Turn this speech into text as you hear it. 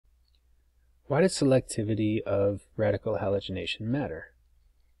Why does selectivity of radical halogenation matter?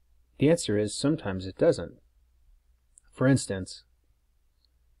 The answer is sometimes it doesn't. For instance,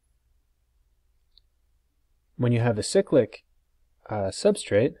 when you have a cyclic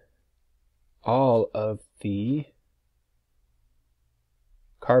substrate, all of the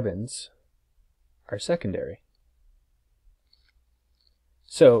carbons are secondary.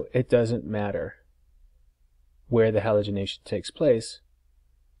 So it doesn't matter where the halogenation takes place,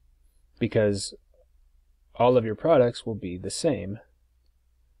 because all of your products will be the same,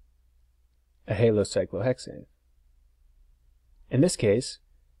 a halocyclohexane. In this case,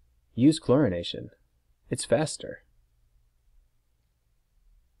 use chlorination. It's faster.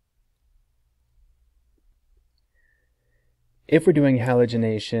 If we're doing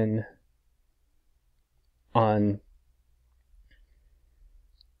halogenation on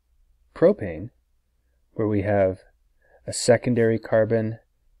propane, where we have a secondary carbon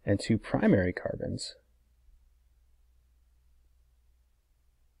and two primary carbons,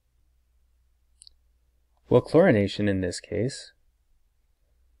 well, chlorination in this case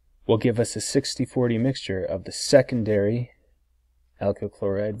will give us a 60-40 mixture of the secondary alkyl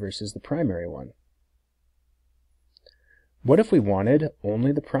chloride versus the primary one. What if we wanted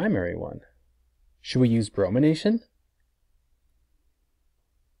only the primary one? Should we use bromination?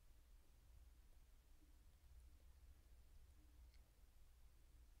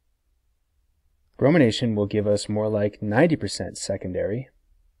 Bromination will give us more like 90% secondary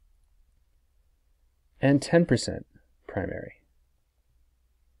and 10% primary.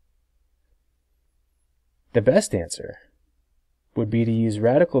 The best answer would be to use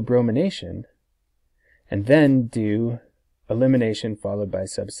radical bromination and then do elimination followed by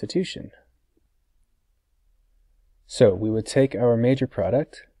substitution. So we would take our major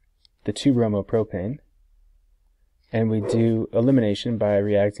product, the 2-bromopropane, and we do elimination by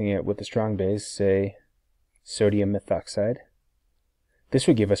reacting it with a strong base, say sodium methoxide. This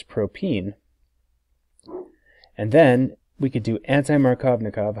would give us propene. And then we could do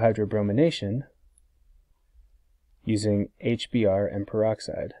anti-Markovnikov hydrobromination using HBr and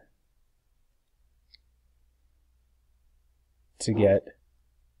peroxide to get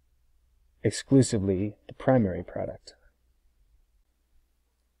exclusively the primary product.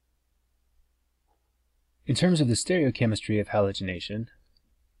 In terms of the stereochemistry of halogenation,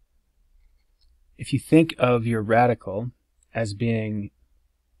 if you think of your radical as being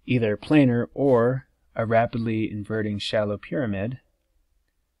either planar or a rapidly inverting shallow pyramid,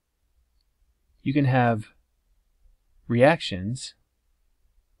 you can have reactions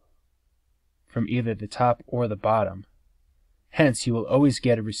from either the top or the bottom. Hence, you will always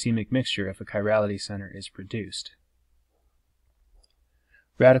get a racemic mixture if a chirality center is produced.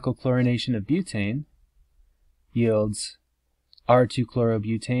 Radical chlorination of butane yields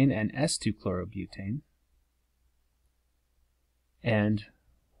R2-chlorobutane and S2-chlorobutane, and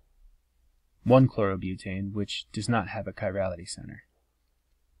 1-chlorobutane, which does not have a chirality center.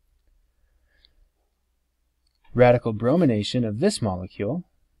 Radical bromination of this molecule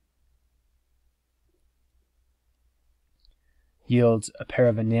yields a pair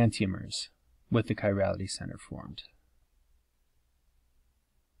of enantiomers with the chirality center formed.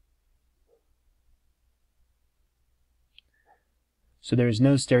 So there is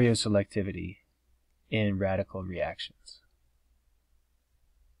no stereoselectivity in radical reactions.